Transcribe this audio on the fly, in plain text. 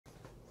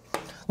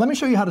Let me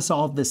show you how to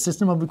solve this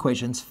system of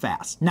equations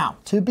fast. Now,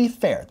 to be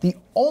fair, the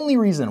only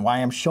reason why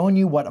I'm showing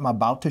you what I'm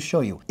about to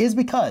show you is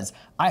because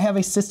I have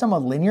a system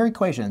of linear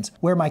equations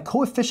where my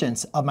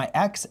coefficients of my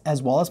x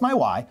as well as my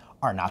y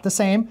are not the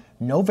same,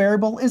 no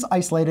variable is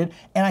isolated,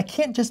 and I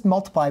can't just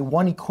multiply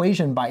one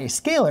equation by a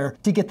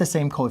scalar to get the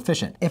same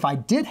coefficient. If I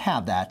did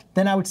have that,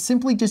 then I would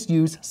simply just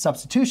use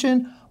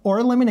substitution or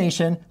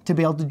elimination to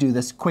be able to do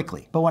this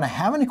quickly. But when I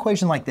have an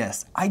equation like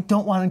this, I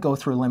don't want to go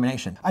through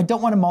elimination. I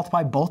don't want to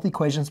multiply both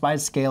equations by a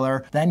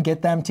scalar, then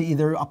get them to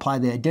either apply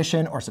the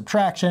addition or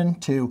subtraction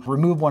to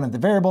remove one of the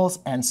variables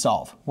and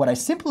solve. What I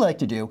simply like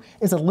to do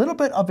is a little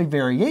bit of a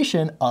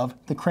variation of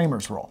the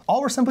Cramer's rule.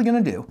 All we're simply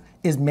going to do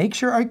is make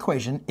sure our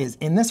equation is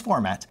in this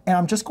format, and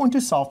I'm just going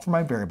to solve for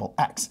my variable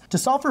x. To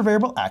solve for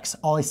variable x,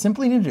 all I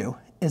simply need to do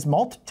is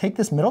take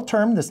this middle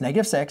term, this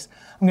 -6,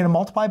 I'm going to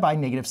multiply by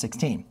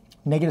 -16.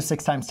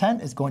 -6 times 10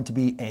 is going to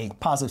be a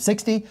positive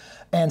 60,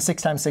 and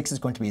 6 times 6 is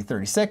going to be a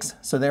 36,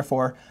 so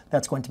therefore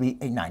that's going to be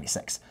a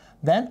 96.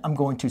 Then I'm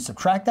going to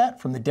subtract that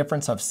from the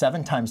difference of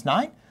 7 times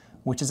 9,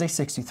 which is a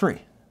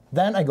 63.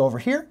 Then I go over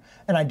here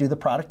and I do the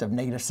product of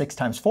 -6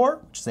 times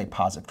 4, which is a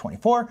positive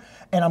 24,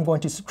 and I'm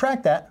going to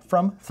subtract that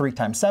from 3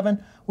 times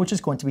 7, which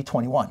is going to be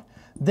 21.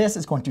 This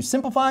is going to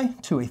simplify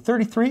to a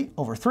 33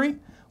 over 3,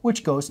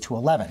 which goes to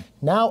 11.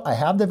 Now I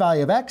have the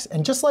value of x,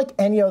 and just like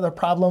any other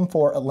problem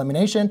for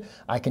elimination,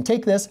 I can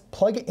take this,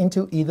 plug it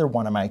into either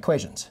one of my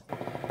equations.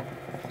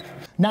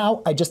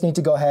 Now I just need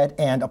to go ahead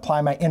and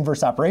apply my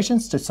inverse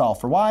operations to solve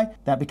for y.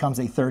 That becomes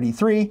a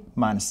 33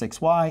 minus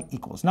 6y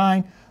equals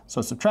 9.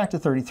 So subtract a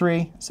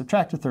 33,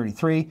 subtract a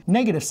 33,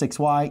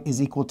 -6y is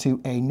equal to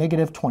a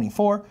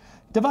 -24.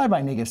 Divide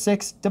by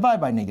 -6, divide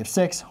by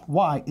 -6,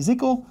 y is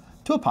equal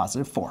to a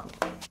positive 4.